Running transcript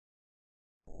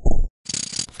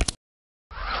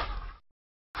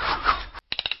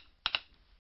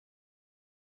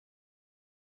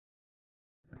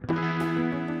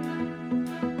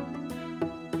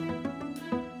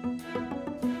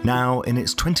Now, in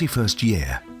its 21st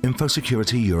year,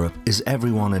 Infosecurity Europe is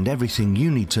everyone and everything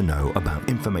you need to know about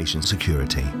information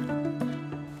security.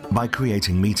 By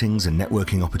creating meetings and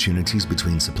networking opportunities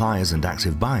between suppliers and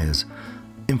active buyers,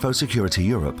 Infosecurity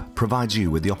Europe provides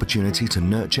you with the opportunity to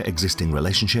nurture existing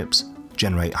relationships,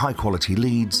 generate high-quality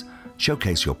leads,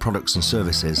 showcase your products and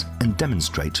services, and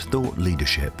demonstrate thought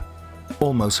leadership.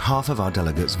 Almost half of our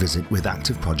delegates visit with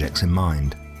active projects in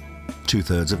mind.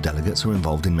 2/3 of delegates are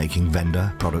involved in making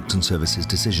vendor, product and services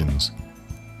decisions.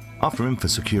 After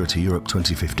Infosecurity Europe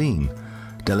 2015,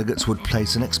 delegates would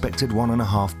place an expected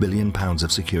 £1.5 billion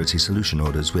of security solution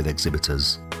orders with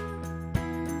exhibitors.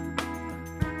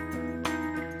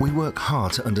 We work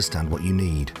hard to understand what you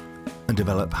need and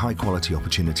develop high-quality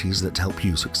opportunities that help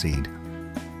you succeed.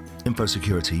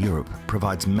 Infosecurity Europe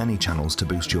provides many channels to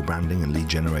boost your branding and lead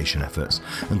generation efforts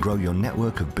and grow your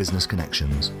network of business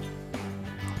connections.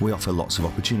 We offer lots of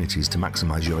opportunities to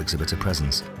maximize your exhibitor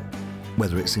presence,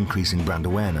 whether it's increasing brand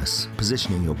awareness,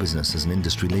 positioning your business as an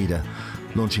industry leader,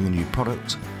 launching a new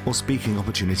product, or speaking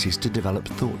opportunities to develop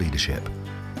thought leadership.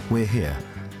 We're here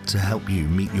to help you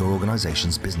meet your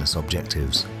organization's business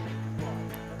objectives.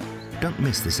 Don't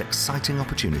miss this exciting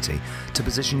opportunity to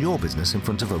position your business in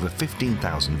front of over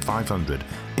 15,500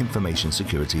 information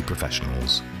security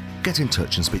professionals. Get in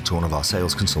touch and speak to one of our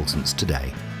sales consultants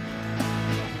today.